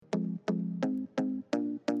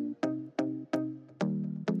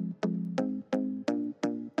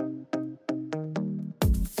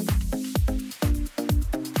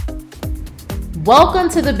Welcome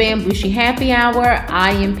to the Bambushi Happy Hour.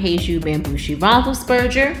 I am Peju Bambushi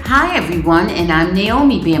Roethlisberger. Hi everyone, and I'm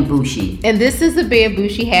Naomi Bambushi. And this is the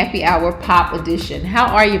Bambushi Happy Hour Pop Edition. How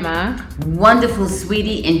are you, Ma? Wonderful,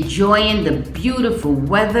 sweetie. Enjoying the beautiful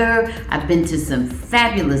weather. I've been to some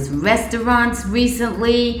fabulous restaurants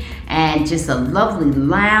recently and just a lovely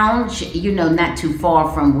lounge, not too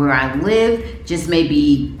far from where I live, just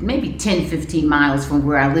maybe 10, 15 miles from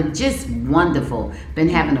where I live. Just wonderful. Been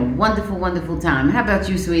having a wonderful time. How about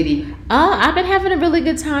you, sweetie? I've been having a really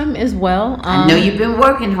good time as well. I know you've been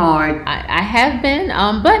working hard. I have been,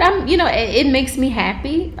 but I'm, it makes me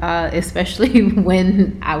happy, especially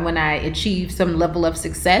when I achieve some level of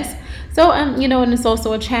success. So, and it's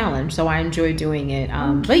also a challenge, so I enjoy doing it.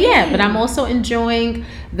 But I'm also enjoying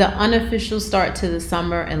the unofficial start to the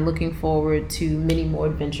summer and looking forward to many more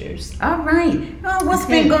adventures. All right. Oh, what's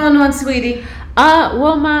been going on, sweetie?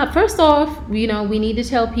 First off, we need to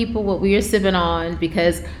tell people what we are sipping on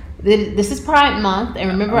because this is Pride Month, and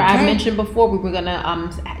remember I mentioned before we were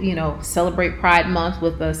gonna celebrate Pride Month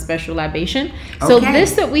with a special libation. So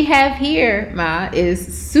this that we have here, Ma, is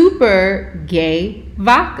Super Gay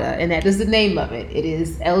Vodka, and that is the name of it. It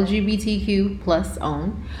is LGBTQ plus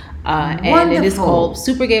owned, and it is called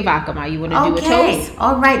Super Gay Vodka. Ma, you want to do a toast?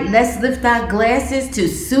 All right, let's lift our glasses to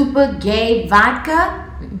Super Gay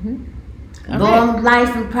Vodka. Mm-hmm. Long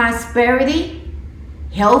life and prosperity,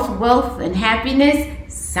 health, wealth, and happiness.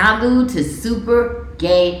 Salud to Super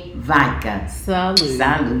Gay Vodka.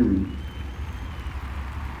 Salud.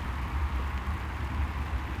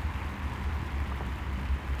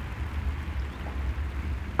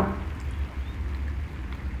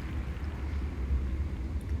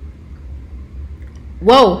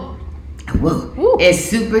 Whoa. Ooh. It's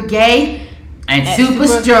super gay and super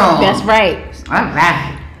strong. That's right. All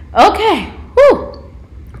right. Okay. Whew.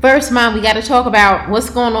 First, Mom, we got to talk about what's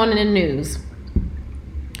going on in the news.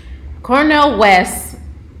 Cornel West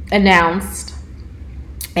announced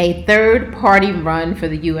a third-party run for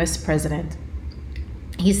the U.S. president.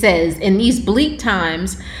 He says, in these bleak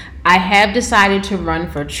times, I have decided to run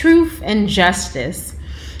for truth and justice,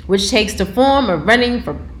 which takes the form of running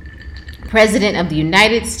for President of the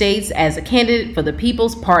United States as a candidate for the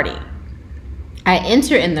People's Party. I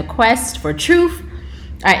enter in the quest for truth.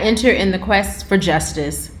 I enter in the quest for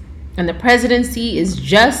justice. And the presidency is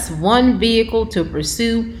just one vehicle to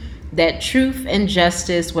pursue that truth and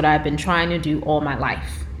justice, what I've been trying to do all my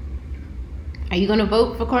life. Are you going to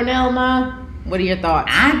vote for Cornel, Ma? What are your thoughts?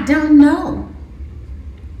 I don't know.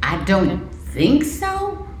 I don't think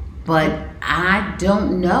so, but I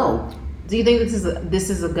don't know. Do you think this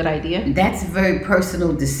is a good idea? That's a very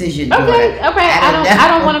personal decision. Okay. I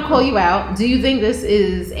don't want to call you out. Do you think this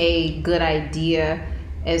is a good idea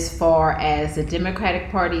as far as the Democratic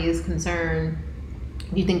Party is concerned?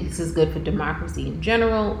 Do you think this is good for democracy in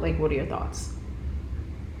general? Like, what are your thoughts?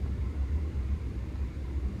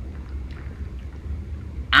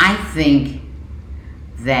 I think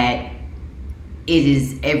that it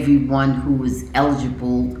is everyone who is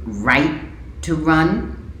eligible right to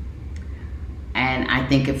run. And I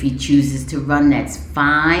think if he chooses to run, that's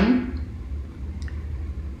fine.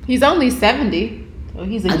 He's only 70. So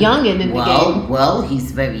he's a youngin' in the game. Well,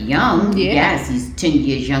 he's very young. Yeah. Yes, he's 10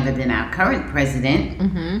 years younger than our current president.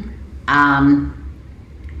 Mm-hmm.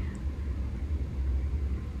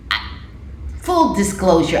 Full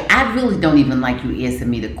disclosure, I really don't even like you asking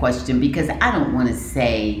me the question because I don't want to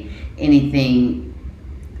say anything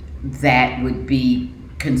that would be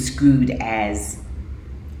construed as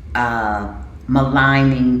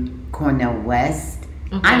maligning Cornel West.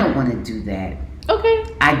 Okay. I don't want to do that. Okay.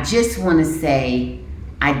 I just want to say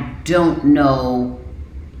I don't know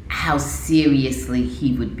how seriously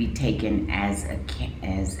he would be taken as a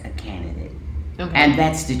candidate. Okay. And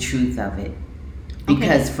that's the truth of it.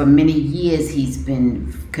 Because for many years he's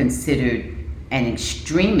been considered an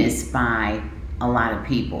extremist by a lot of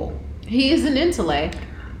people. He is an intellect.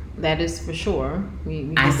 That is for sure.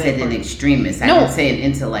 I said an extremist. I didn't say an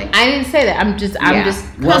intellect. I didn't say that. I'm just.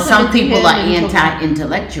 Well, some people are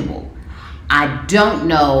anti-intellectual. I don't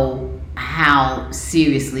know how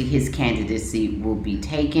seriously his candidacy will be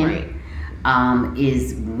taken. Right.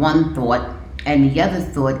 Is one thought, and the other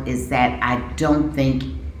thought is that I don't think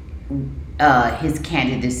his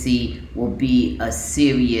candidacy will be a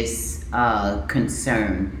serious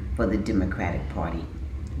concern for the Democratic Party.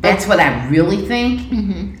 That's what I really think.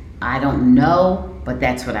 Mm-hmm. I don't know, but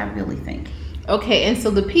that's what I really think. Okay, and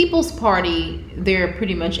so the People's Party, they're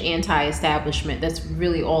pretty much anti-establishment. That's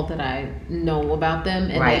really all that I know about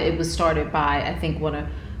them. And that it was started by, I think, one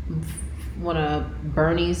of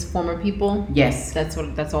Bernie's former people. Yes. That's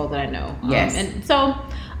all that I know. Yes. And so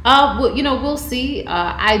Well, we'll see.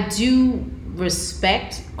 I do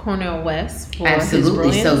respect Cornel West for his Absolutely.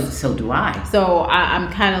 brilliance. So do I. So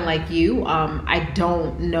I'm kind of like you. I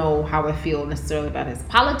don't know how I feel necessarily about his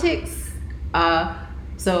politics.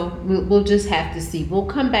 So we'll just have to see. We'll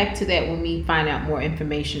come back to that when we find out more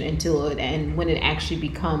information into it and when it actually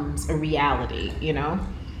becomes a reality.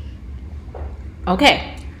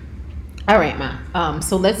 Okay. All right, Ma.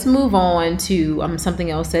 So let's move on to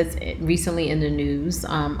something else that's recently in the news.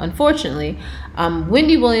 Unfortunately,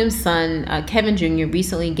 Wendy Williams' son, Kevin Jr.,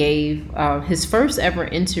 recently gave his first ever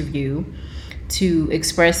interview to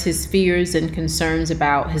express his fears and concerns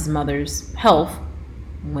about his mother's health,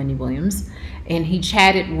 Wendy Williams, and he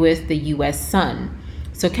chatted with the U.S. Sun.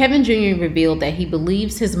 So Kevin Jr. revealed that he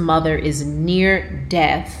believes his mother is near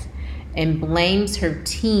death and blames her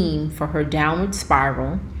team for her downward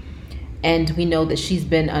spiral. And we know that she's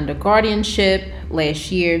been under guardianship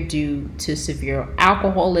last year due to severe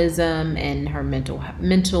alcoholism, and her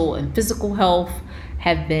mental and physical health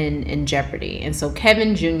have been in jeopardy. And so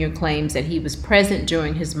Kevin Jr. claims that he was present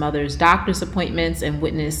during his mother's doctor's appointments and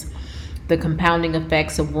witnessed the compounding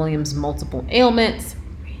effects of Williams' multiple ailments.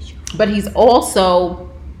 But he's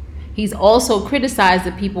also criticized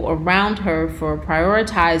the people around her for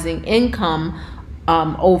prioritizing income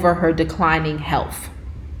over her declining health.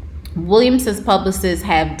 Williams' publicists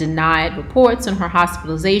have denied reports on her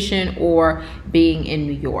hospitalization or being in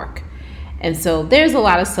New York. And so there's a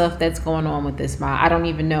lot of stuff that's going on with this, Ma. I don't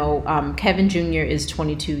even know. Kevin Jr. is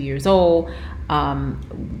 22 years old.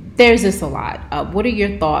 There's just a lot. What are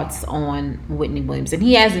your thoughts on Whitney Williams? And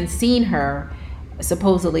he hasn't seen her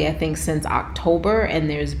supposedly, I think, since October, and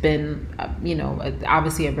there's been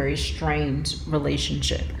obviously a very strained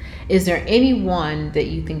relationship. Is there anyone that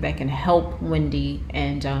you think that can help Wendy,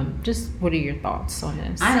 and just what are your thoughts on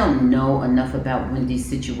this? I don't know enough about Wendy's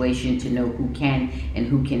situation to know who can and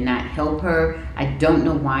who cannot help her. I don't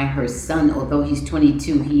know why her son, although he's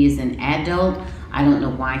 22, he is an adult. I don't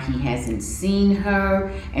know why he hasn't seen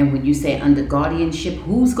her. And when you say under guardianship,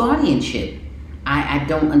 whose guardianship? I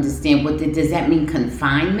don't understand. Does that mean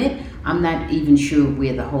confinement? I'm not even sure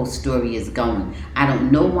where the whole story is going. I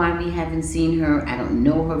don't know why we haven't seen her. I don't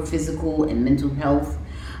know her physical and mental health.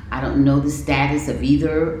 I don't know the status of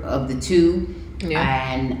either of the two.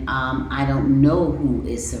 Yeah. And I don't know who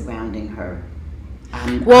is surrounding her.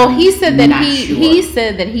 He said that he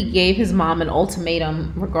said that he gave his mom an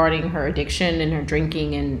ultimatum regarding her addiction and her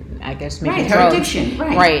drinking and I guess maybe drugs. Her addiction,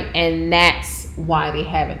 right, and that's why they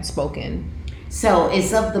haven't spoken. So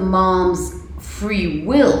it's of the mom's free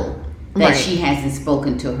will that she hasn't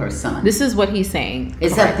spoken to her son. This is what he's saying.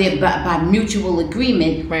 It's up there by mutual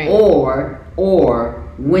agreement, or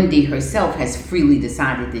Wendy herself has freely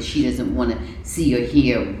decided that she doesn't want to see or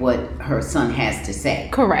hear what her son has to say.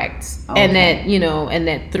 Correct. Okay. And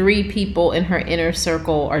that three people in her inner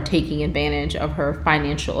circle are taking advantage of her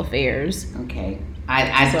financial affairs. Okay.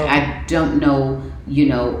 I don't know,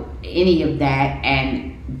 any of that. And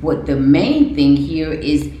what the main thing here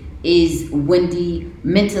is Wendy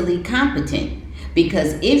mentally competent?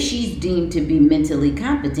 Because if she's deemed to be mentally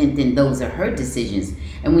competent, then those are her decisions.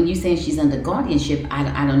 And when you're saying she's under guardianship,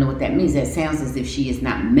 I don't know what that means. That sounds as if she is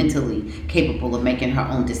not mentally capable of making her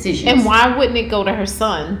own decisions. And why wouldn't it go to her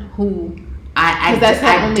son, who? I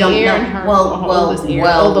don't know.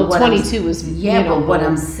 Although 22 is but what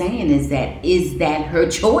I'm saying is that her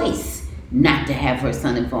choice not to have her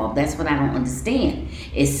son involved? That's what I don't understand.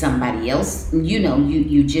 Is somebody else?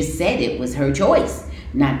 You just said it was her choice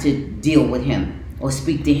not to deal with him or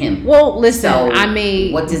speak to him. Well, listen,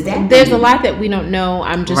 what does that mean? There's a lot that we don't know.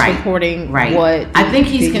 I'm just reporting what I think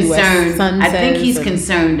he's concerned. I think he's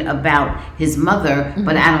concerned about his mother,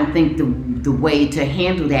 but I don't think the way to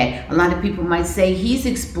handle that. A lot of people might say he's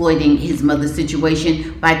exploiting his mother's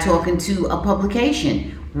situation by talking to a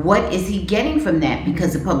publication. What is he getting from that?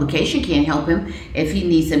 Because the publication can't help him. If he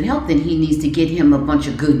needs some help, then he needs to get him a bunch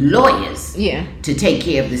of good lawyers to take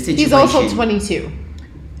care of the situation. He's also 22.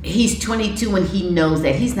 He's 22 and he knows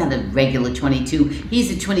that he's not a regular 22. He's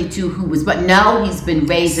a 22 who was, but no, he's been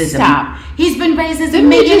raised as he's been raised as a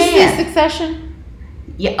millionaire. Didn't we just see Succession?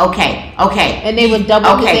 Yeah, okay. And they would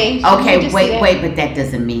double his age. Wait, but that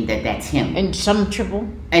doesn't mean that that's him. And some triple.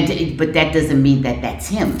 But that doesn't mean that that's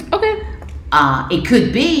him. Okay. It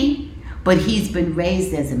could be, but he's been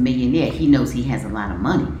raised as a millionaire. He knows he has a lot of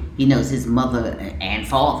money. He knows his mother and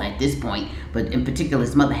father at this point, but in particular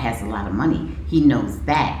his mother has a lot of money. He knows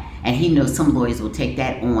that. And he knows some lawyers will take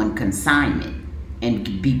that on consignment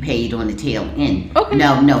and be paid on the tail end. Okay.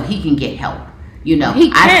 No, he can get help. He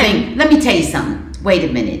can. I think, let me tell you something. Wait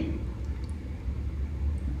a minute.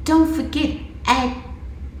 Don't forget,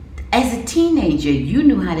 As a teenager, you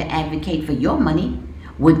knew how to advocate for your money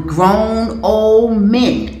with grown old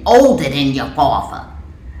men older than your father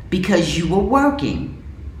because you were working.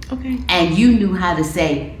 Okay. And you knew how to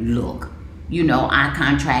say, look, I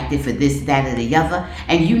contracted for this, that, or the other.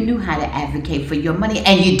 And you knew how to advocate for your money.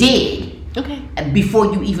 And you did. Okay. Before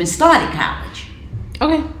you even started college.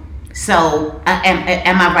 Okay. So,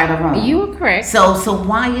 am I right or wrong? You are correct. So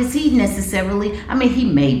why is he necessarily, he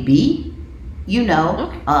may be,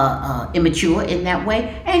 immature in that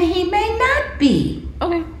way, and he may not be.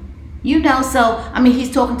 Okay.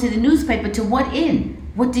 He's talking to the newspaper to what end?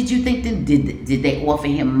 What did you think? Did they offer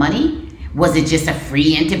him money? Was it just a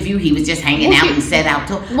free interview? He was just hanging out and set out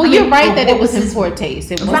to. Well, you're right that it was in poor taste.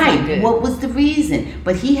 It wasn't right. good. What was the reason?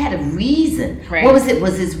 But he had a reason. Right. What was it?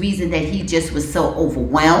 Was his reason that he just was so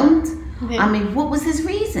overwhelmed? Okay. What was his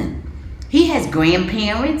reason? He has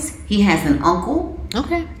grandparents. He has an uncle.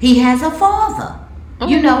 Okay. He has a father.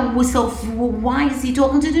 Okay. So why is he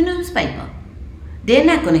talking to the newspaper? They're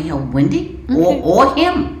not going to help Wendy or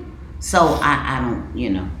him. So I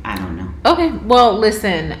don't know. Okay. Well,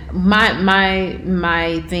 listen,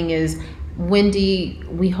 my thing is, Wendy,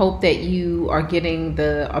 we hope that you are getting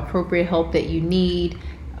the appropriate help that you need.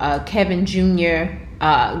 Kevin Jr.,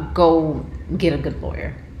 go get a good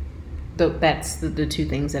lawyer. That's the two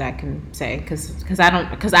things that I can say because I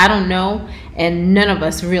don't know, and none of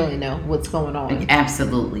us really know what's going on.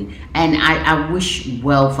 Absolutely, and I wish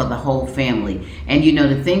well for the whole family. And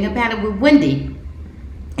the thing about it with Wendy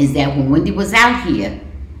is that when Wendy was out here,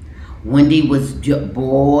 Wendy would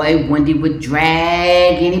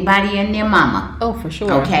drag anybody and their mama. Oh, for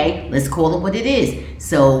sure. Okay, let's call it what it is.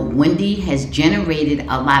 So Wendy has generated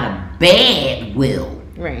a lot of bad will.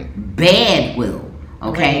 Right. Bad will.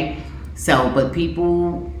 Okay. Right. So, but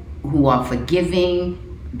people who are forgiving,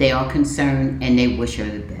 they are concerned and they wish her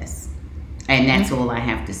the best. And that's all I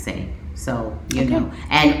have to say. So,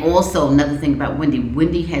 And also another thing about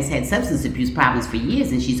Wendy has had substance abuse problems for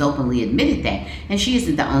years, and she's openly admitted that. And she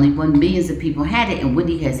isn't the only one. Millions of people had it, and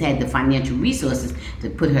Wendy has had the financial resources to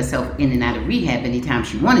put herself in and out of rehab anytime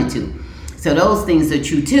she wanted to. So those things are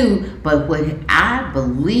true too. But what I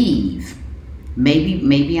believe,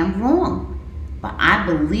 maybe I'm wrong, but I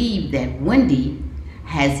believe that Wendy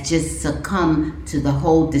has just succumbed to the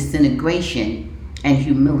whole disintegration and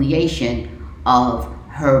humiliation of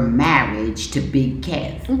her marriage to Big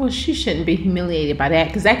Kev. Well, she shouldn't be humiliated by that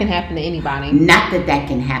because that can happen to anybody. Not that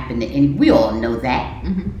can happen to any. We all know that.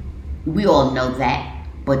 Mm-hmm. We all know that.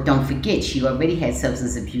 But don't forget, she already had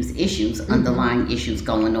substance abuse issues, underlying issues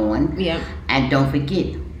going on. Yeah. And don't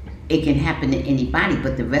forget, it can happen to anybody,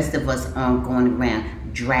 but the rest of us aren't going around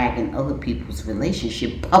dragging other people's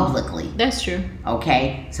relationship publicly. That's true.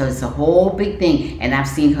 Okay? So it's a whole big thing. And I've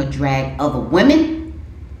seen her drag other women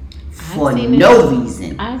for no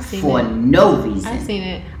reason. I've seen for it. no reason. I've seen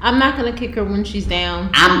it. I'm not gonna kick her when she's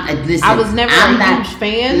down. Listen, I was never a huge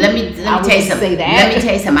fan. Let me tell you something. Let me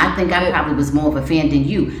tell you something. I think I probably was more of a fan than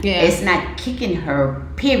you. Yeah. It's not kicking her,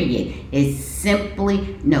 period. It's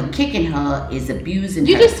simply kicking her is abusing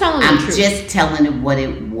her. You're just telling I'm the truth. just telling her what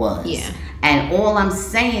it was. Yeah. And all I'm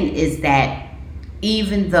saying is that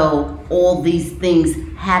even though all these things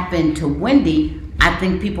happened to Wendy, I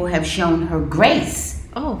think people have shown her grace.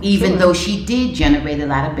 Oh, even sure. though she did generate a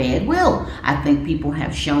lot of bad will, I think people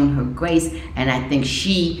have shown her grace, and I think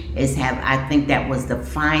I think that was the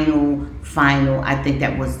final. I think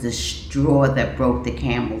that was the straw that broke the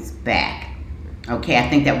camel's back. Okay, I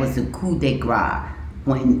think that was the coup de grace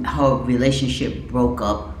when her relationship broke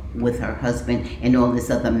up with her husband and all this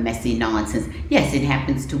other messy nonsense. Yes, it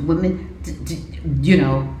happens to women.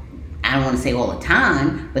 I don't want to say all the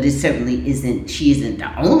time, but it certainly isn't. She isn't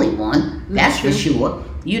the only one. That's for sure.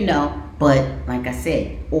 But like I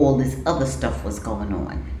said, all this other stuff was going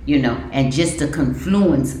on. And just the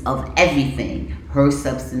confluence of everything, her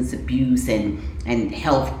substance abuse and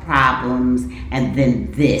health problems, and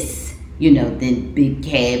then this, then Big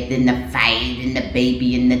Kev, then the fight, and the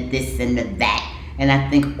baby, and the this and the that. And I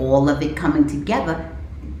think all of it coming together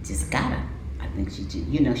just got her. I think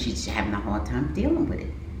she's having a hard time dealing with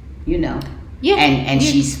it. Yeah. And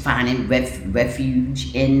she's finding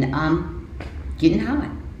refuge in getting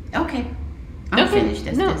high. Okay. I'm finished.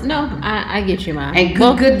 I get you, man. And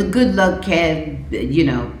good luck, Kev.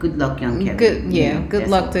 Good luck, young Kevin. Good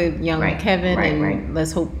luck to young Kevin, and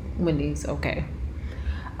let's hope Wendy's okay.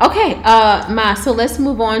 Okay, so let's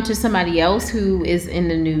move on to somebody else who is in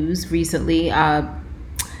the news recently.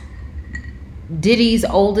 Diddy's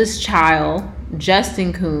oldest child,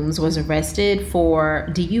 Justin Coombs, was arrested for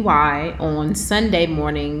DUI on Sunday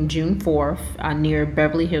morning, June 4th, near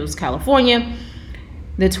Beverly Hills, California.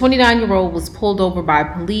 The 29-year-old was pulled over by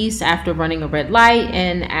police after running a red light,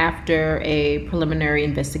 and after a preliminary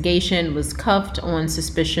investigation was cuffed on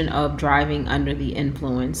suspicion of driving under the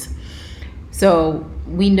influence. So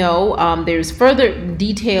we know there's further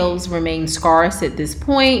details remain scarce at this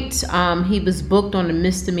point. He was booked on a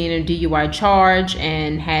misdemeanor DUI charge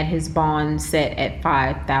and had his bond set at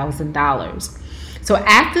 $5,000. So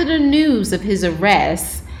after the news of his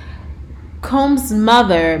arrest, Combs'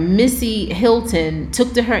 mother, Missy Hilton,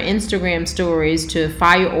 took to her Instagram stories to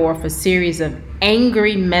fire off a series of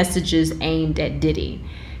angry messages aimed at Diddy.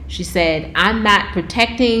 She said, "I'm not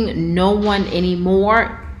protecting no one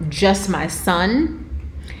anymore, just my son."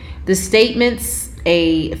 The statements,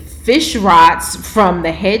 "a fish rots from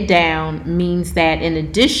the head down," means that in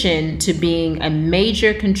addition to being a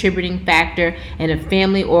major contributing factor in a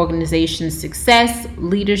family organization's success,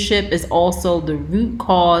 leadership is also the root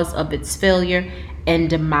cause of its failure and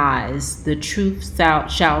demise. The truth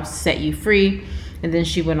shall set you free. And then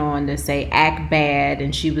she went on to say, "act bad,"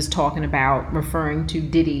 and she was talking about referring to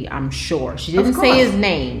Diddy, I'm sure. She didn't say his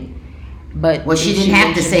name. But well, she didn't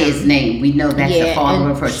have to say his name. We know that's the father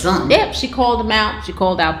of her son. Yep, she called him out. She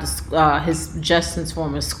called out his Justin's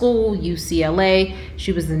former school, UCLA.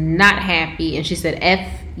 She was not happy, and she said F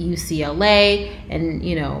UCLA, and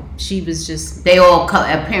she was just. They all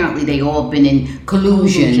apparently they all been in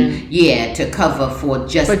collusion. Yeah, to cover for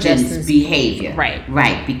Justin's behavior.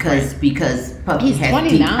 Right, because Puppy he's has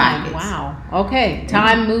 29. deep pockets. Wow. Okay,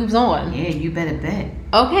 time moves on. Yeah, you better bet.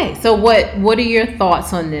 Okay, so what are your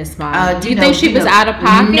thoughts on this, Mom? Do you think she was out of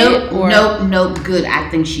pocket? No, good. I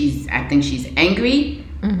think she's angry,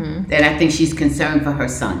 and I think she's concerned for her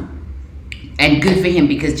son, and good for him,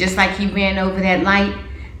 because just like he ran over that light,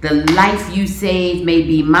 the life you save may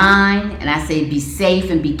be mine, and I say be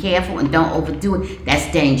safe and be careful and don't overdo it.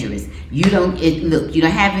 That's dangerous. You don't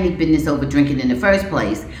have any business over drinking in the first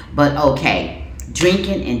place, but okay,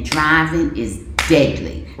 drinking and driving is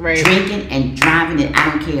deadly. Right. Drinking and driving, and I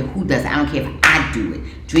don't care who does it. I don't care if I do it.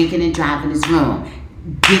 Drinking and driving is wrong.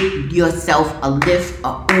 Get yourself a Lyft,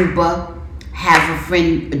 a Uber, have a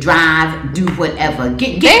friend drive, do whatever. I don't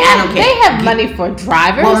care. They have money for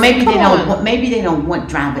drivers. Well, maybe they don't want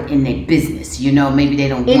driver in their business. Maybe they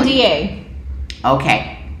don't want NDA.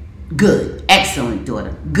 Okay. Good. Excellent,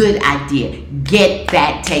 daughter. Good idea. Get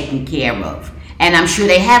that taken care of. And I'm sure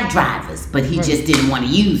they have drivers, but he just didn't want to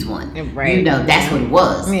use one. Right. That's what it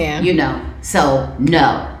was. Yeah. So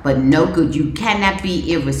no good. You cannot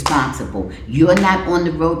be irresponsible. You're not on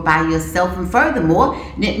the road by yourself. And furthermore,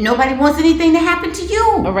 nobody wants anything to happen to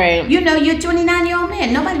you. Right. You're a 29-year-old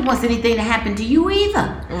man. Nobody wants anything to happen to you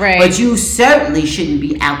either. Right. But you certainly shouldn't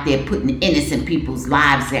be out there putting innocent people's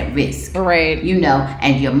lives at risk. Right.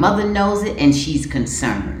 And your mother knows it, and she's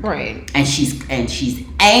concerned. Right. And she's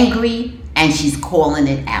angry. And she's calling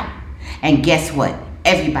it out. And guess what?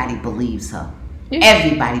 Everybody believes her. Yeah.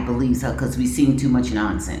 Everybody believes her because we've seen too much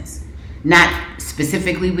nonsense. Not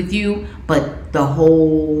specifically with you, but the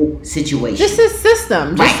whole situation. Just the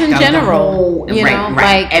system, just in general.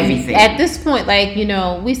 Everything. At this point,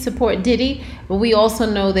 we support Diddy, but we also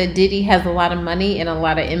know that Diddy has a lot of money and a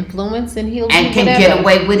lot of influence, and can get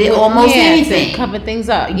away with it almost anything. To cover things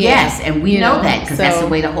up. Yeah. Yes, and we know that because that's the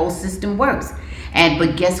way the whole system works.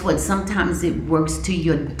 But guess what? Sometimes it works to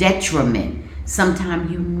your detriment.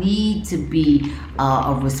 Sometimes you need to be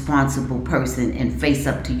a responsible person and face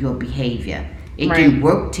up to your behavior. It can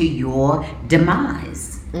work to your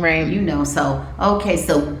demise. Right.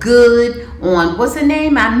 So good on, what's her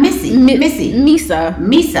name? Missy.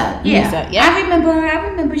 Misa. Yeah. I remember her. I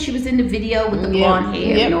remember she was in the video with the blonde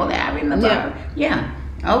hair and all that. I remember her. Yeah.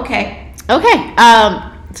 Okay.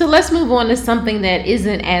 So let's move on to something that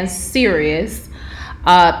isn't as serious.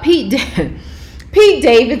 Pete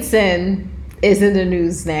Davidson is in the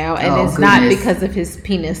news now, and it's not because of his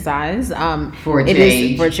penis size. For a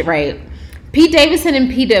change. Right. Pete Davidson and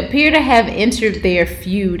Pete appear to have entered their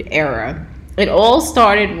feud era. It all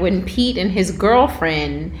started when Pete and his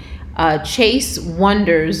girlfriend, Chase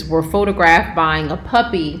Wonders, were photographed buying a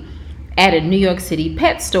puppy at a New York City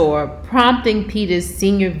pet store, prompting Pete's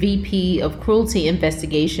senior VP of cruelty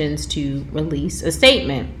investigations to release a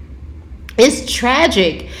statement. It's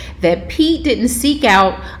tragic that Pete didn't seek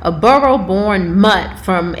out a borough-born mutt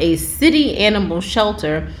from a city animal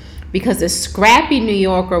shelter, because a scrappy New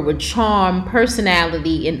Yorker with charm,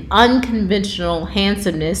 personality, and unconventional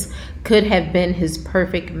handsomeness could have been his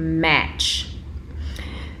perfect match.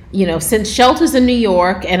 Since shelters in New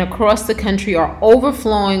York and across the country are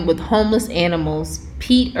overflowing with homeless animals,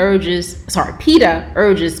 PETA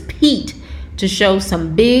urges Pete to show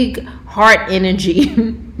some big heart energy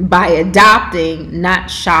by adopting, not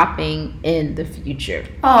shopping in the future.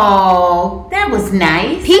 Oh, that was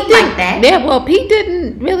nice. Pete didn't like that. Yeah, well, Pete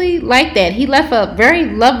didn't really like that. He left a very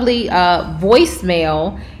lovely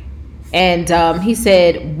voicemail, and he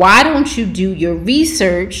said, "Why don't you do your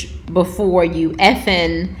research before you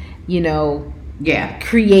effing,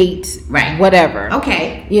 create whatever?"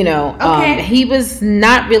 Okay. He was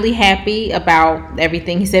not really happy about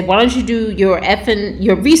everything. He said, "Why don't you do your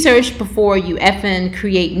research before you effing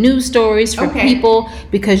create news stories for people,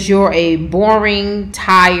 because you're a boring,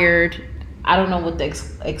 tired," I don't know what the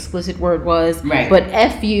explicit word was, but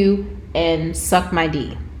F you and suck my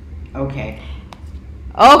D. Okay.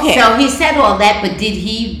 So he said all that, but did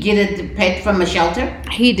he get a pet from a shelter?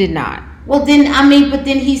 He did not. Well, then, but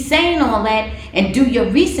then he's saying all that and do your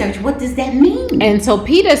research. What does that mean? And so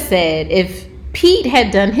Peter said if Pete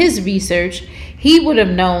had done his research, he would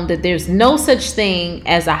have known that there's no such thing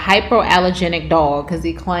as a hypoallergenic dog, because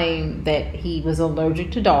he claimed that he was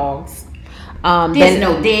allergic to dogs. There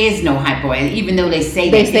is no hypoallergenic, even though they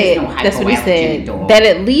say there's no hypoallergenic. That's what he said. Dog. That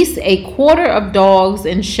at least a quarter of dogs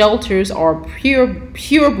in shelters are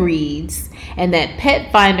pure breeds, and that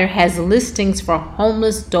Pet Finder has listings for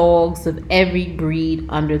homeless dogs of every breed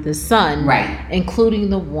under the sun, including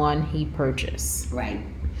the one he purchased. Right.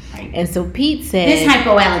 And so Pete said, this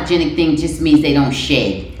hypoallergenic thing just means they don't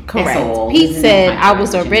shed. Correct. Pete said, "I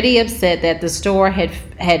was already upset that the store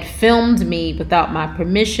had filmed me without my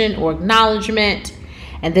permission or acknowledgement.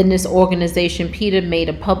 And then this organization, Peter, made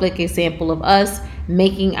a public example of us,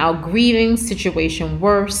 making our grieving situation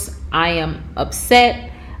worse. I am upset.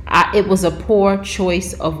 It was a poor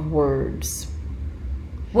choice of words."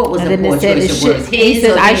 What was a poor choice of words? He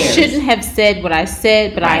said, "I shouldn't have said what I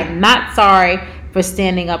said, but I am not sorry for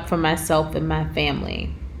standing up for myself and my family."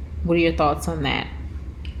 What are your thoughts on that?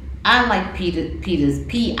 I like Peter's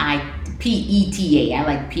PETA. I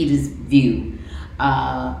like Peter's view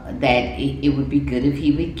that it would be good if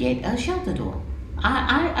he would get a shelter dog.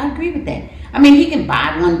 I agree with that. I mean, he can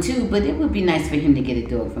buy one too, but it would be nice for him to get a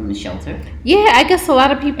dog from the shelter. Yeah, I guess a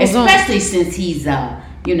lot of people especially since he's a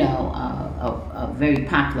very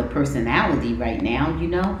popular personality right now.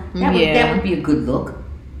 That would be a good look.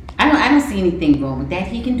 I don't see anything wrong with that.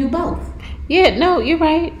 He can do both. Yeah, no, you're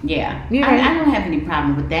right. Yeah, you're right. I don't have any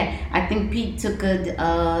problem with that. I think Pete took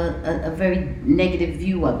a very negative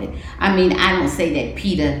view of it. I mean, I don't say that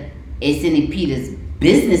it's any Peter's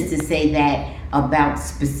business to say that about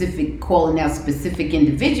calling out specific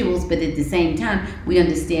individuals, but at the same time, we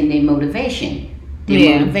understand their motivation.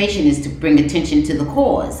 Their motivation is to bring attention to the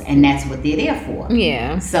cause, and that's what they're there for.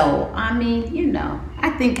 Yeah. So, I mean, I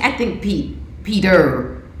think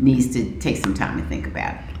Peter needs to take some time to think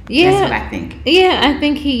about it. Yeah, that's what I think. Yeah, I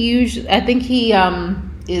think he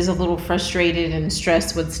is a little frustrated and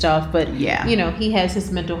stressed with stuff, but he has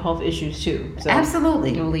his mental health issues too. So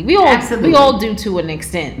absolutely, we all do to an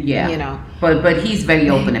extent. Yeah, but he's very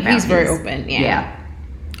open about it. He's very open. Yeah.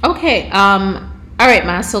 Okay. All right,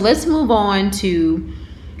 Ma. So let's move on to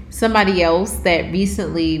somebody else that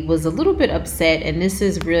recently was a little bit upset, and this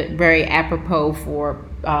is very apropos for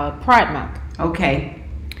Pride Month. Okay.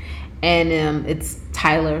 And it's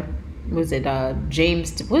Tyler. Was it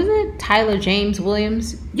James? Was it Tyler James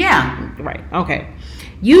Williams? Yeah. Right. Okay.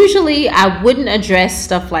 Usually I wouldn't address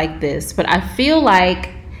stuff like this, but I feel like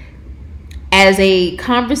as a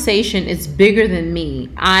conversation, it's bigger than me.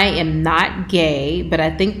 I am not gay, but I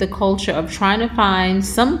think the culture of trying to find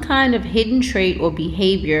some kind of hidden trait or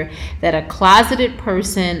behavior that a closeted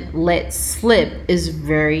person lets slip is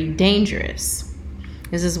very dangerous.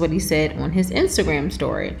 This is what he said on his Instagram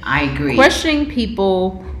story. I agree. Questioning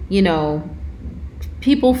people,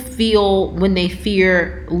 people feel when they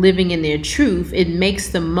fear living in their truth, it makes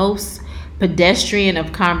the most pedestrian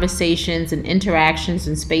of conversations and interactions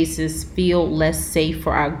and spaces feel less safe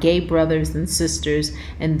for our gay brothers and sisters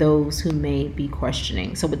and those who may be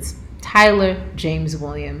questioning. So it's Tyler James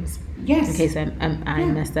Williams. Yes. In case I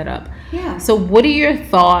messed that up. Yeah. So what are your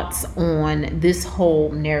thoughts on this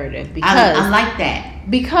whole narrative? Because I like that.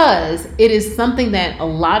 Because it is something that a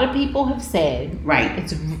lot of people have said. Right.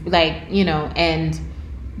 It's like, and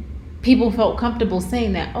people felt comfortable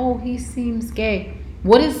saying that, oh, he seems gay.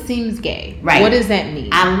 What is seems gay? Right. What does that mean?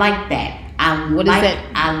 I like that.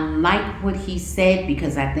 I like what he said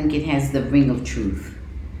because I think it has the ring of truth.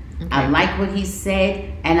 Okay. I like what he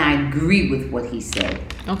said, and I agree with what he said.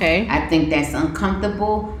 Okay. I think that's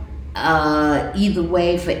uncomfortable either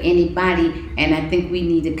way for anybody, and I think we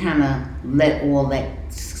need to kind of let all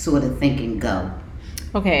that sort of thinking go.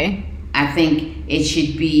 Okay. I think it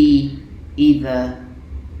should be either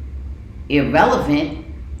irrelevant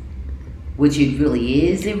which it really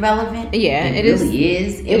is irrelevant. Yeah, it really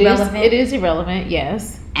is irrelevant. It is irrelevant,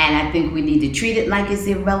 yes. And I think we need to treat it like it's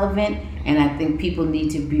irrelevant. And I think people need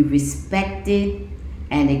to be respected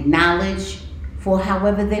and acknowledged for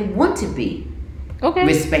however they want to be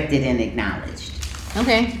respected and acknowledged.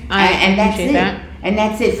 Okay, and that's it. That. And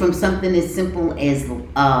that's it. From something as simple as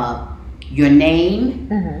your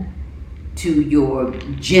name to your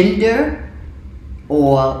gender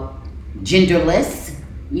or genderless,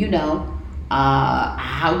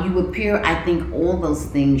 how you appear. I think all those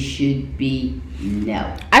things should be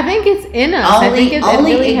no. I think it's in us.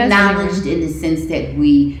 Only really acknowledged in the sense that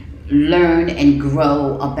we learn and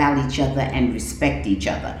grow about each other and respect each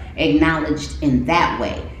other. Acknowledged in that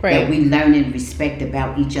way, that we learn and respect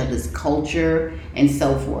about each other's culture and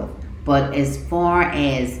so forth. But as far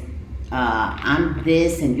as I'm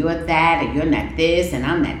this and you're that and you're not this and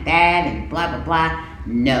I'm not that and blah blah blah,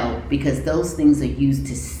 no, because those things are used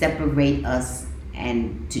to separate us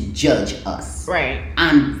and to judge us. Right.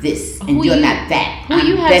 I'm this and you're not that. Who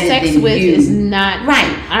you have sex with is not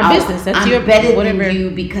our business. That's I'm better than you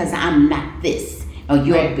because I'm not this. Or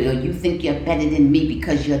you think you're better than me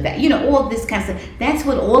because you're that. All this kind of stuff. That's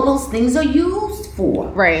what all those things are used for.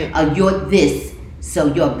 Right. You're this,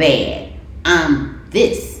 so you're bad. I'm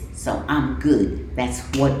this, so I'm good. That's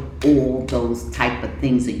what all those type of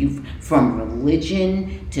things are used, from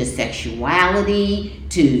religion to sexuality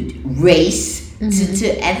to race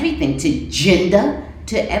to everything, to gender,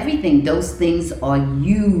 to everything. Those things are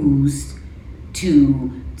used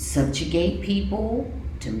to subjugate people,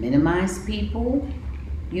 to minimize people,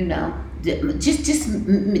 just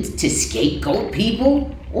to scapegoat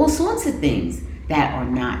people, all sorts of things that are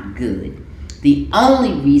not good. The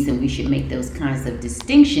only reason we should make those kinds of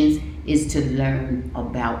distinctions is to learn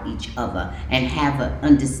about each other and have an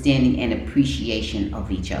understanding and appreciation of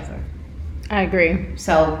each other. I agree.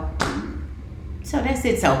 So that's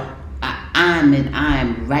it. So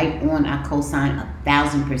I'm right on. I co-sign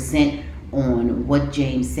 1,000% on what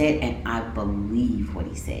James said, and I believe what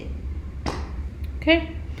he said.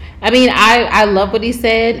 Okay. I mean, I love what he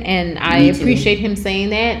said, and I appreciate him saying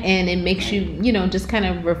that, and it makes you, just kind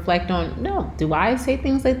of reflect on, no, do I say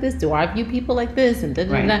things like this? Do I view people like this? And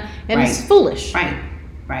and it's foolish.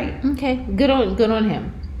 Right. Okay. Good on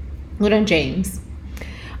him. Good on James.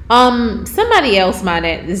 Somebody else that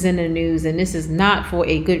is in the news, and this is not for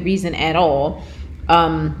a good reason at all.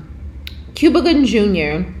 Cuba Gooding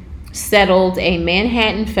Jr. settled a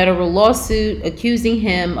Manhattan federal lawsuit accusing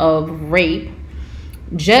him of rape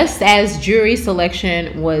just as jury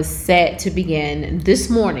selection was set to begin this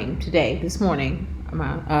morning.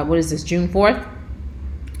 What is this, June 4th?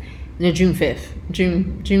 No, June 5th.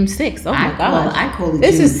 June 6th. Oh my God. I call it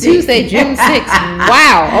this June is 6th. Tuesday, June 6th.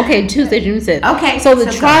 Wow. Okay, Tuesday, June 6th. Okay. So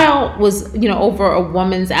the trial was, over a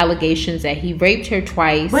woman's allegations that he raped her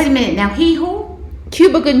twice. Wait a minute. Now, he who?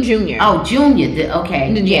 Cuba Gooding Jr. Oh, Junior.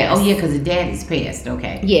 Okay. Yes. Yeah. Oh, yeah, because the dad is passed.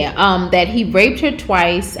 Okay. Yeah. That he raped her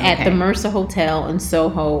twice at the Mercer Hotel in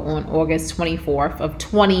Soho on August 24th of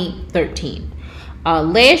 2013.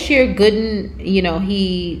 Last year, Gooding,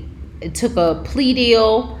 he took a plea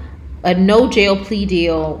deal, a no jail plea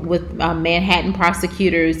deal with Manhattan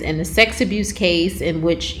prosecutors in a sex abuse case in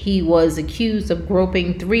which he was accused of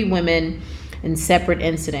groping 3 women in separate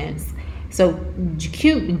incidents. So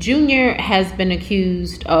Junior has been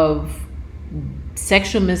accused of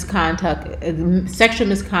sexual misconduct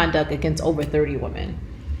against over 30 women.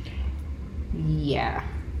 Yeah.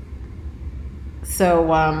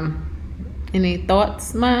 So, any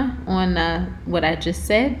thoughts, Ma, on what I just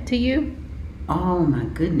said to you? Oh my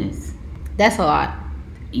goodness. That's a lot.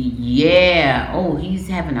 Yeah. Oh, he's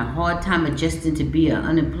having a hard time adjusting to be an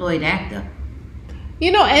unemployed actor.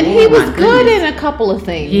 And he was good in a couple of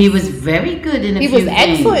things. He was very good in a few things. He was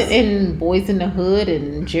excellent in Boys in the Hood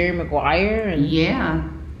and Jerry Maguire. And yeah.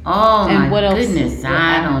 Oh, and my goodness. Else?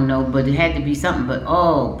 I don't know, but it had to be something. But,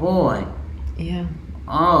 oh, boy. Yeah.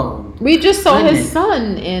 Oh. We just saw his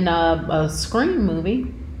son in a Scream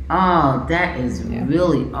movie. Oh, that is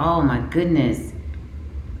really, oh, my goodness.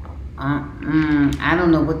 I don't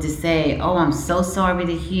know what to say. Oh, I'm so sorry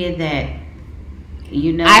to hear that.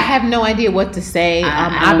 I have no idea what to say.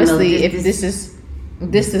 Obviously, if this is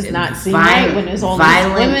not seen right when there's all these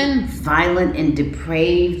women, violent and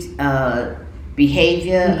depraved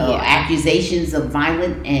behavior or accusations of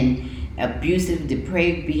violent and abusive,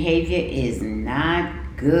 depraved behavior is not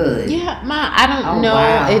good. Yeah, Ma, I don't know.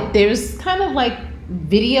 Wow. There's kind of like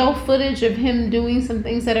video footage of him doing some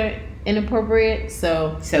things that are inappropriate.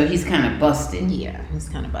 So he's kind of busted. Yeah, he's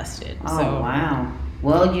kind of busted. Oh wow.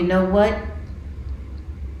 Well, you know what?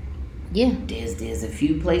 Yeah, there's a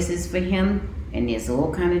few places for him and there's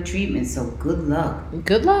all kind of treatment. So good luck.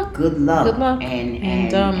 Good luck. Good luck. Good luck.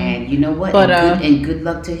 And you know what? But and good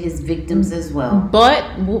luck to his victims as well.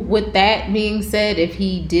 But with that being said, if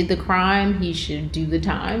he did the crime, he should do the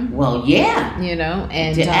time. Well, yeah.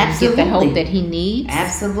 And get the help that he needs.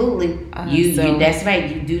 Absolutely. You that's right.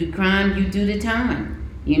 You do the crime, you do the time.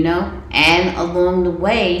 And along the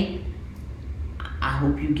way, I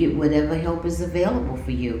hope you get whatever help is available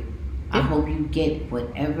for you. I hope you get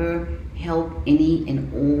whatever help, any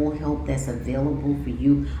and all help that's available for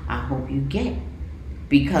you. I hope you get,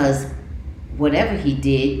 because whatever he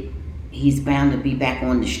did, he's bound to be back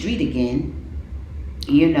on the street again.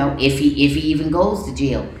 If he even goes to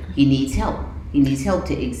jail, he needs help. He needs help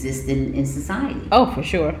to exist in society. Oh, for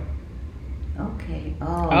sure. Okay.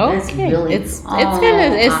 Oh, that's really. It's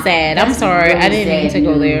sad. I'm sorry. Really, I didn't mean to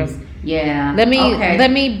go there. Yeah. Let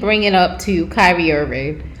me bring it up to Kyrie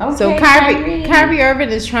Irving. Okay, so Kyrie Irving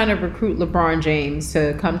is trying to recruit LeBron James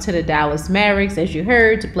to come to the Dallas Mavericks, as you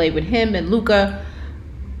heard, to play with him and Luka.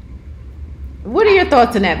 What are your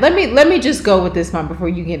thoughts on that? Let me just go with this one before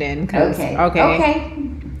you get in. Okay.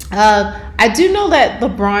 I do know that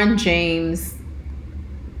LeBron James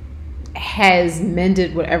has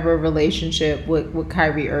mended whatever relationship with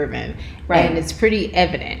Kyrie Irving, right? And it's pretty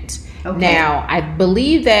evident. Okay. Now, I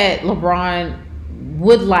believe that LeBron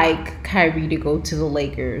would like Kyrie to go to the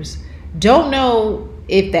Lakers. Don't know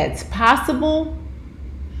if that's possible.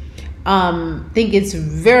 Think it's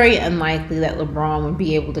very unlikely that LeBron would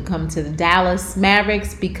be able to come to the Dallas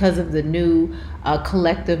Mavericks because of the new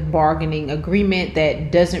collective bargaining agreement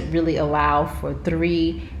that doesn't really allow for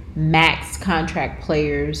 3 max contract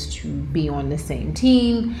players to be on the same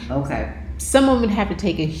team. Okay. Someone would have to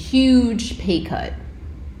take a huge pay cut.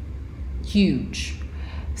 Huge.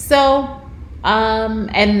 So,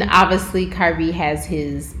 and obviously Kyrie has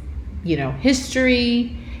his,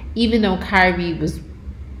 history, even though Kyrie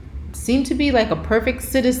seemed to be like a perfect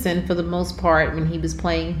citizen for the most part when he was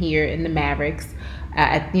playing here in the Mavericks,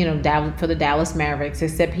 for the Dallas Mavericks,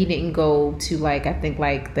 except he didn't go to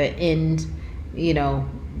the end,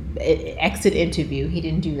 exit interview. He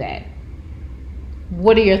didn't do that.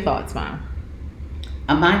 What are your thoughts, Mom?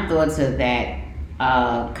 My thoughts are that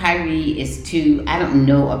Kyrie is too, I don't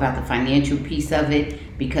know about the financial piece of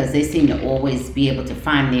it, because they seem to always be able to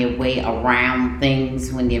find their way around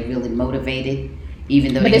things when they're really motivated.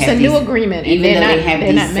 Even though it's a new agreement, even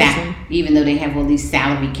though they have all these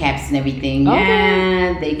salary caps and everything,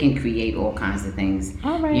 they can create all kinds of things,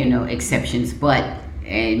 exceptions. But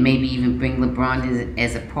and maybe even bring LeBron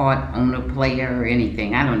as a part owner, player, or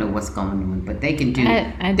anything. I don't know what's going on, but they can do.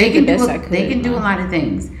 They can do a lot of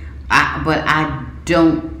things. But I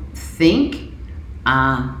don't think,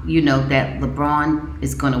 that LeBron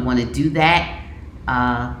is going to want to do that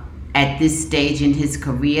at this stage in his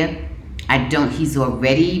career. He's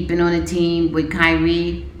already been on a team with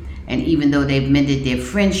Kyrie, and even though they've mended their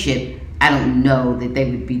friendship, I don't know that they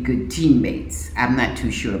would be good teammates. I'm not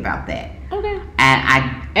too sure about that. Okay.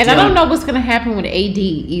 I don't know what's going to happen with AD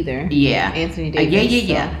either. Yeah. Anthony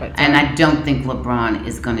Davis. And I don't think LeBron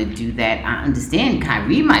is going to do that. I understand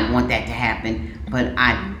Kyrie might want that to happen, but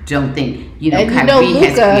I don't think, Kyrie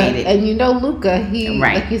has created. And Luka, he,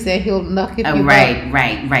 like you said, he'll knock it.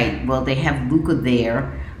 Right. Well, they have Luka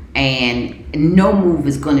there, and no move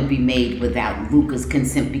is going to be made without Luka's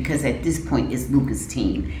consent, because at this point it's Luka's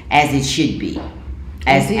team, as it should be.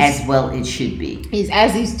 As well it should be.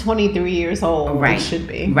 He's 23 years old. Right. It should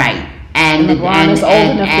be. Right. And LeBron is old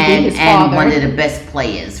enough to be his father. And one of the best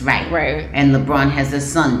players. Right. Right. And LeBron has a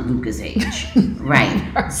son Luka's age.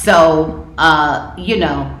 Right. So, I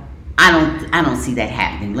don't see that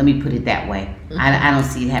happening. Let me put it that way. I don't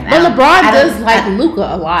see it happening. But LeBron does like Luka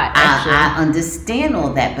a lot, actually. I understand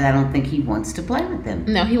all that, but I don't think he wants to play with them.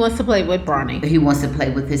 No, he wants to play with Bronny. He wants to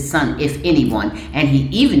play with his son, if anyone. And he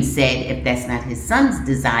even said if that's not his son's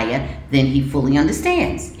desire, then he fully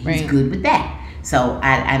understands. He's good with that. So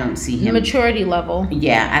I don't see him. The maturity level.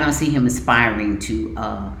 Yeah, I don't see him aspiring to,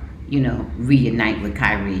 reunite with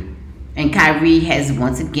Kyrie. And Kyrie has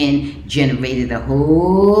once again generated a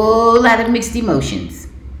whole lot of mixed emotions.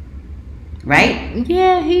 Right?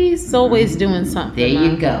 Yeah, he's always doing something. There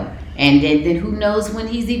you go. And then who knows when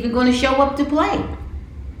he's even going to show up to play.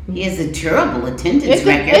 He has a terrible attendance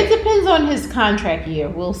record. It depends on his contract year.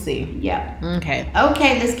 We'll see. Yeah. Okay,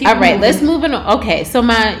 let's keep All right, moving. Let's move on. Okay, so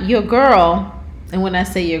your girl, and when I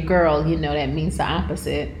say your girl, that means the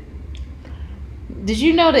opposite. Did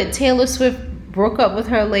you know that Taylor Swift broke up with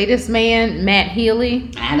her latest man, Matt Healy?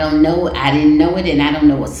 I don't know. I didn't know it, and I don't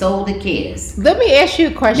know a soul that cares. Let me ask you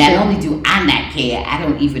a question. Not only do I not care, I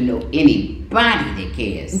don't even know anybody that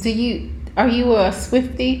cares. Are you a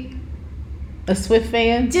Swiftie? A Swift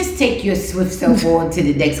fan? Just take your Swift self on to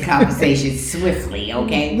the next conversation swiftly,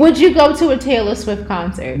 okay? Would you go to a Taylor Swift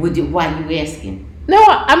concert? Would you? Why are you asking? No,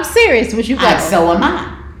 I'm serious. Would you go? So am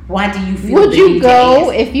I. Why do you feel? Would you go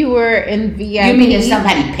if you were in VIP? You mean if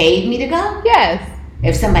somebody paid me to go? Yes.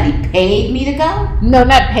 If somebody paid me to go? No,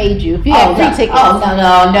 not paid you. If you had free tickets.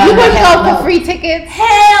 Oh, no. You wouldn't go for free tickets?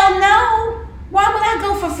 Hell no. Why would I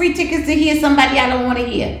go for free tickets to hear somebody I don't want to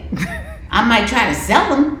hear? I might try to sell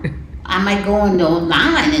them. I might go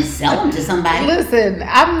online and sell them to somebody. Listen,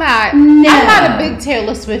 I'm not a big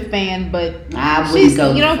Taylor Swift fan, but I wouldn't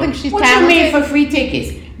go. You don't think she's what talented? What you mean for free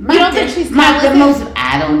tickets? You don't think she's talented?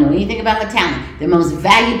 I don't know anything about her talent. The most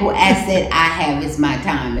valuable asset I have is my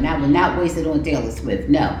time, and I will not waste it on Taylor Swift.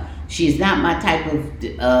 No, she is not my type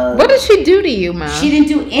of. What did she do to you, Mom? She didn't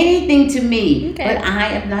do anything to me, okay. But I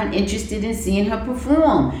am not interested in seeing her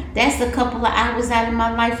perform. That's a couple of hours out of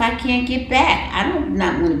my life I can't get back. I don't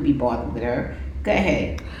not want to be bothered with her. Go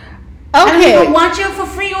ahead. Okay. I don't even watch her for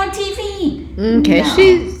free on TV. Okay, no.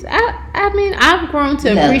 she's. I mean, I've grown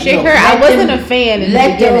to appreciate her. I wasn't a fan in the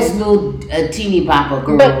beginning. Let those little teeny bopper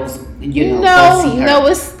girls, go see her. No,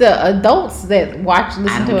 it's the adults that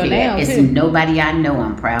listen to her now. It's too. nobody I know.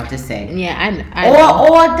 I'm proud to say. Yeah,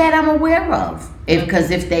 or that I'm aware of.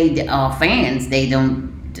 Because if they are fans, they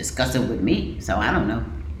don't discuss it with me. So I don't know.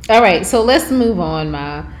 All right, so let's move on,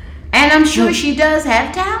 Ma. And I'm sure she does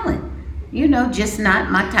have talent. Just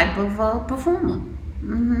not my type of performer.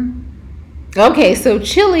 Mm-hmm. Okay, so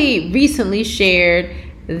Chili recently shared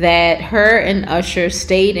that her and Usher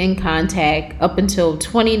stayed in contact up until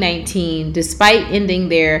 2019, despite ending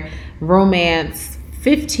their romance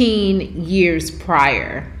 15 years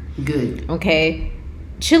prior. Good. Okay.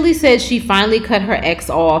 Chili said she finally cut her ex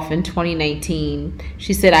off in 2019.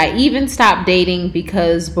 She said, I even stopped dating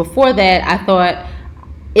because before that, I thought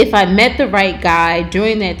if I met the right guy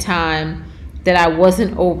during that time that I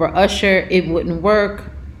wasn't over Usher, it wouldn't work.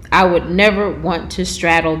 I would never want to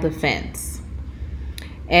straddle the fence.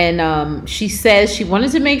 And she says she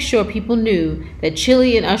wanted to make sure people knew that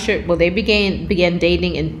Chili and Usher, they began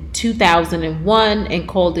dating in 2001 and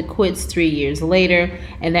called it quits 3 years later,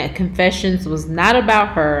 and that Confessions was not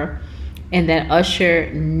about her, and that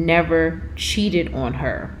Usher never cheated on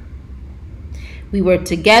her. We were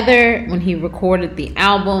together when he recorded the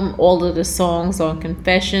album. All of the songs on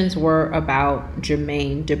Confessions were about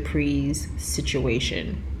Jermaine Dupri's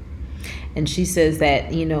situation. And she says that,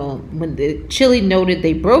 when the Chili noted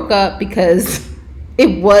they broke up because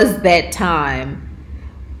it was that time.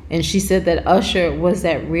 And she said that Usher was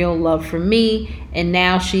that real love for me. And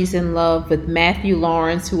now she's in love with Matthew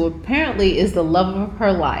Lawrence, who apparently is the love of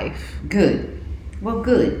her life. Good. Well,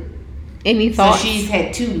 good. Any thoughts? So she's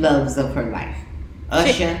had two loves of her life.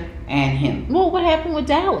 Usher and him. Well, what happened with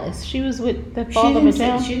Dallas? She was with the father of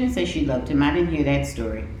Dallas. She didn't say she loved him. I didn't hear that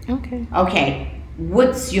story. Okay.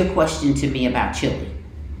 What's your question to me about Chili?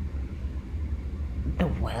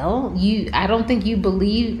 Well, I don't think you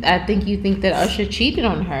believe. I think you think that Usher cheated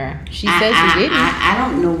on her. She says he didn't. I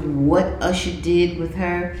don't know what Usher did with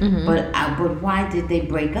her, mm-hmm. but why did they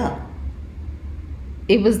break up?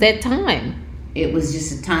 It was that time. It was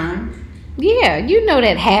just a time. Yeah,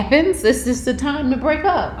 that happens. It's just the time to break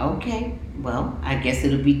up. Okay. Well, I guess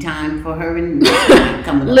it'll be time for her and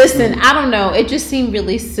coming up. Listen, I don't know. It just seemed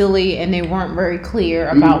really silly, and they weren't very clear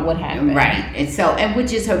about what happened. Right, and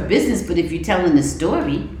which is her business. But if you're telling the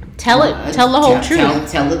story, tell it. Tell the whole truth.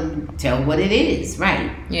 Tell what it is.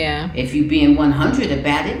 Right. Yeah. If you're being 100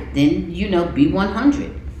 about it, then be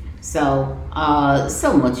 100. So,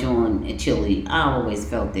 so much on Chili. I always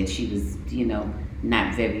felt that she was,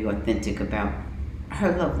 not very authentic about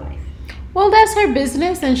her love life. Well, that's her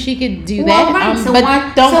business, and she could do that. Right.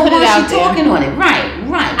 But don't put it out there. Talking on it, right?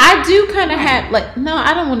 I do kind of have no.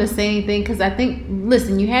 I don't want to say anything because I think.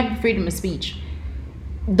 Listen, you have freedom of speech.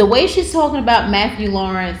 The way she's talking about Matthew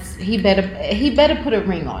Lawrence, he better put a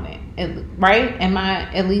ring on it, right? Am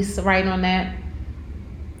I at least right on that,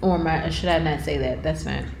 or should I not say that? That's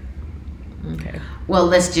not okay. Well,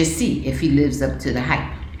 let's just see if he lives up to the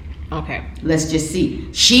hype. Okay. Let's just see.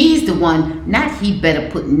 She's the one, not he better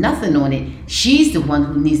put nothing on it. She's the one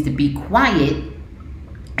who needs to be quiet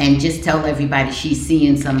and just tell everybody she's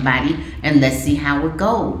seeing somebody and let's see how it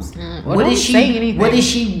goes. What is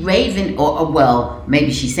she raving? Or well,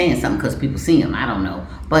 maybe she's saying something because people see him. I don't know.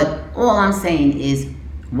 But all I'm saying is,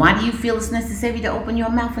 why do you feel it's necessary to open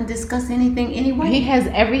your mouth and discuss anything anyway? He has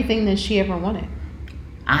everything that she ever wanted.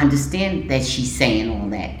 I understand that she's saying all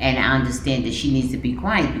that, and I understand that she needs to be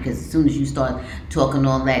quiet because as soon as you start talking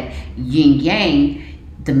all that yin yang,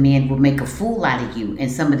 the man will make a fool out of you, and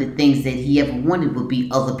some of the things that he ever wanted would be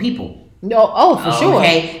other people. No, oh, for sure.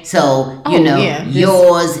 Okay, so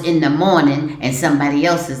yours in the morning and somebody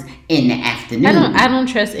else's in the afternoon. I don't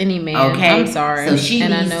trust any man. Okay, I'm sorry. So she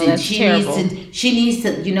needs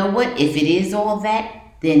to. You know what? If it is all that,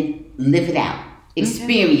 then live it out,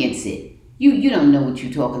 experience it. You don't know what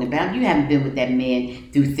you're talking about. You haven't been with that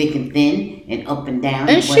man through thick and thin and up and down.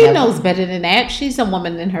 And she knows better than that. She's a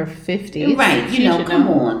woman in her 50s. Right.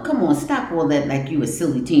 Come on. Stop all that like you a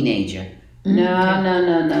silly teenager.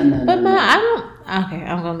 No. But okay,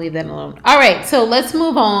 I'm going to leave that alone. All right, so let's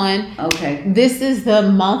move on. Okay. This is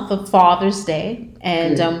the month of Father's Day.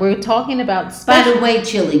 And we're talking about By the way,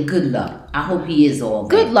 Chili, good luck. I hope he is all that.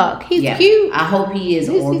 Good luck. He's cute. I hope he is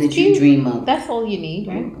all that you dream of. That's all you need,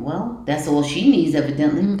 right? Well, that's all she needs,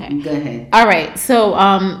 evidently. Okay. Go ahead. All right. So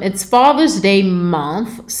it's Father's Day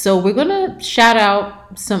month. So we're going to shout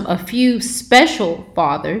out a few special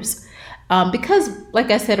fathers. Because,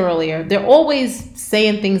 like I said earlier, they're always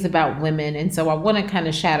saying things about women. And so I want to kind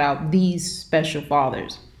of shout out these special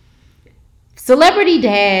fathers. Celebrity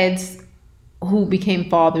dads who became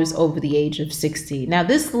fathers over the age of 60. Now,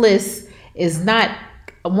 this list is not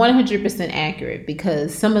 100% accurate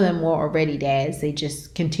because some of them were already dads. They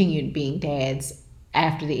just continued being dads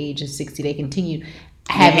after the age of 60. They continued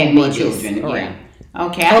having more children. Right.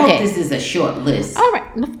 Okay, I hope this is a short list. All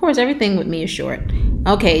right. Of course, everything with me is short.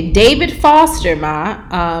 Okay, David Foster,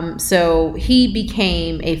 so he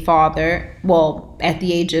became a father, at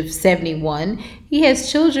the age of 71. He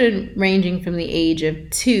has children ranging from the age of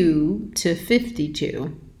 2 to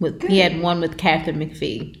 52. He had one with Catherine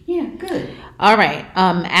McPhee. Yeah, good. All right.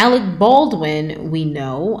 Alec Baldwin, we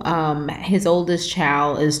know. His oldest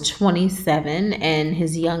child is 27, and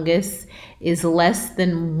his youngest is less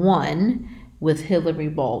than 1 with Hillary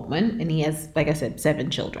Baldwin. And he has, like I said,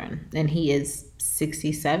 7 children. And he is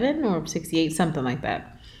 67 or 68, something like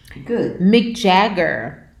that. Good. Mick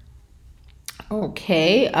Jagger.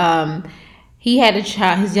 Okay. He had a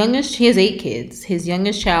child. He has 8 kids. His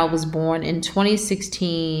youngest child was born in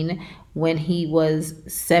 2016 when he was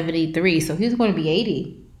 73. So he's going to be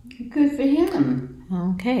 80. Good for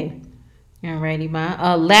him. Okay. All righty,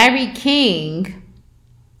 Ma. Larry King,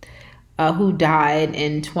 who died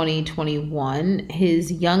in 2021.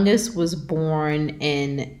 His youngest was born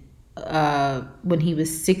when he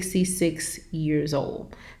was 66 years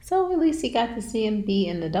old. So at least he got to see him be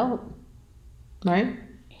an adult, right?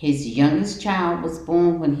 His youngest child was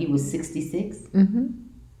born when he was 66? Mm-hmm.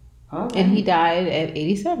 All right. And he died at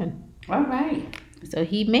 87. All right. So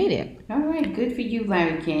he made it. All right. Good for you,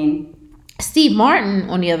 Larry King. Steve Martin,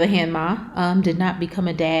 on the other hand, did not become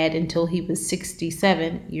a dad until he was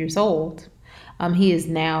 67 years old. He is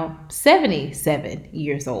now 77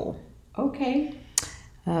 years old. Okay.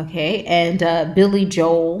 Okay. And Billy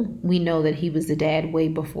Joel, we know that he was a dad way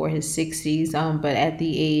before his 60s, but at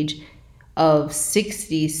the age of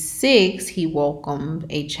 66, he welcomed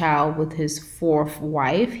a child with his 4th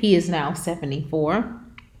wife. He is now 74.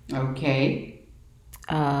 Okay.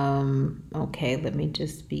 Okay, let me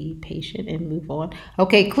just be patient and move on.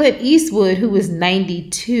 Okay, Clint Eastwood, who is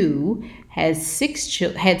 92, had 6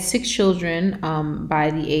 children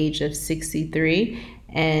by the age of 63,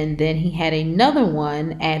 and then he had another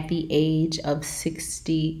one at the age of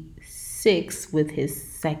 66 with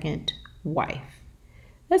his 2nd wife.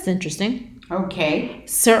 That's interesting. Okay.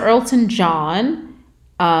 Sir Elton John,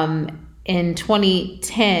 in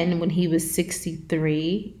 2010, when he was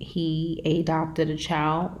 63, he adopted a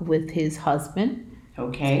child with his husband.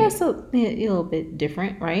 Okay. So that's a little bit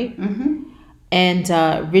different, right? Mm-hmm. And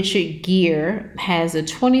Richard Gere has a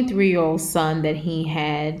 23-year-old son that he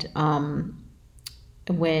had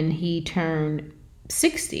when he turned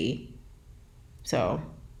 60. So.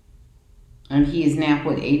 And he is now,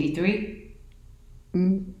 83?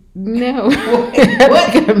 No. What?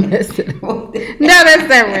 No, that's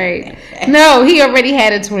not right. No, he already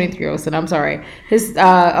had a 23-year-old son. I'm sorry. His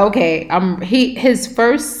his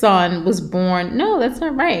first son was born. No, that's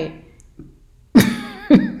not right.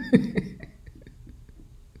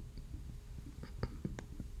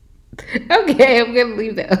 Okay, I'm gonna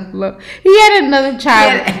leave that alone. He had another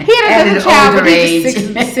child. He had another child when he was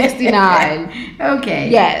 69. Okay.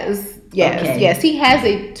 Yes. Yes. He has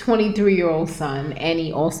a 23-year-old son, and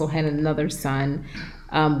he also had another son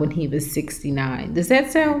when he was 69. Does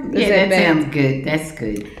that sound? That sounds good. That's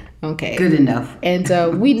good. Okay. Good enough. And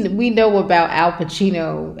we know about Al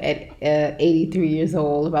Pacino at 83 years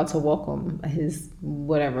old, about to welcome his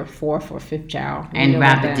fourth or fifth child. And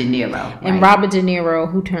Robert De Niro. Right? And Robert De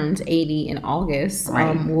Niro, who turns 80 in August,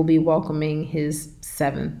 right. Will be welcoming his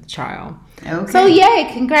 7th child. Okay. So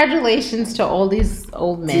yay! Congratulations to all these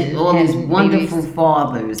old men, all these wonderful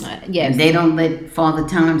fathers. Yes, and they don't let Father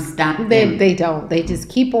Time stop them. They don't. They just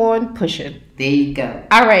keep on pushing. There you go.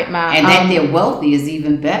 All right, Ma. And that they're wealthy is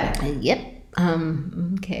even better. Yep.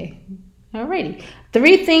 Okay. Alrighty.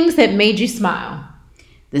 3 things that made you smile.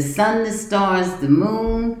 The sun, the stars, the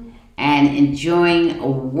moon, and enjoying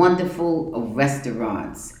wonderful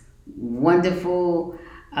restaurants. Wonderful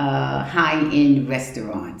high-end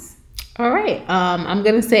restaurants. All right. I'm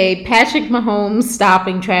going to say Patrick Mahomes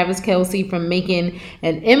stopping Travis Kelce from making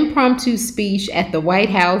an impromptu speech at the White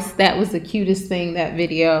House. That was the cutest thing, that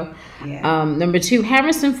video. Yeah. Number 2,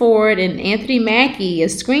 Harrison Ford and Anthony Mackie, a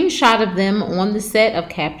screenshot of them on the set of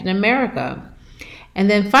Captain America. And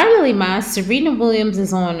then finally, Serena Williams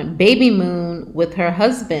is on Baby Moon with her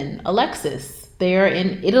husband, Alexis. They're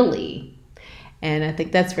in Italy. And I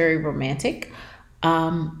think that's very romantic.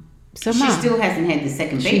 So she still hasn't had the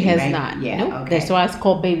second baby. She has right? not. Yeah. Nope. Okay. That's why it's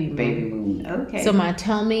called Baby Moon. Baby Moon. Okay. So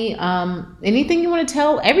tell me anything you want to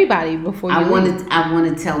tell everybody before you leave. I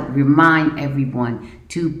want to remind everyone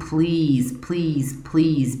to please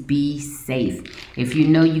be safe. If you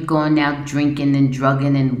know you're going out drinking and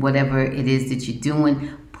drugging and whatever it is that you're doing,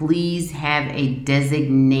 please have a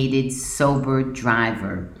designated sober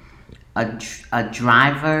driver. A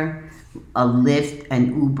driver, a Lyft,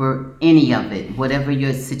 an Uber, any of it, whatever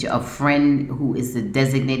your situation, a friend who is a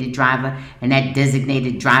designated driver, and that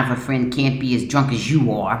designated driver friend can't be as drunk as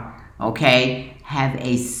you are, okay? Have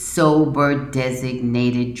a sober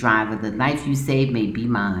designated driver. The life you save may be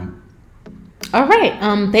mine. All right.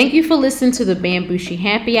 Thank you for listening to the Bambushi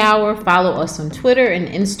Happy Hour. Follow us on Twitter and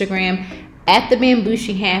Instagram at the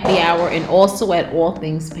Bambushi Happy Hour, and also at All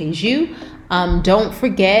Things Pays You. Don't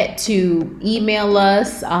forget to email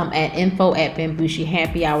us at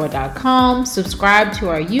info@bambushihappyhour.com. Subscribe to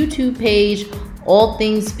our YouTube page, All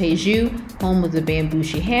Things Pays You, home of the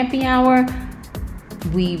Bambushi Happy Hour.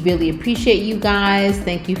 We really appreciate you guys.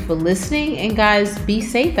 Thank you for listening. And guys, be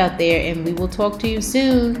safe out there, and we will talk to you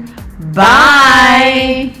soon.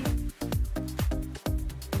 Bye.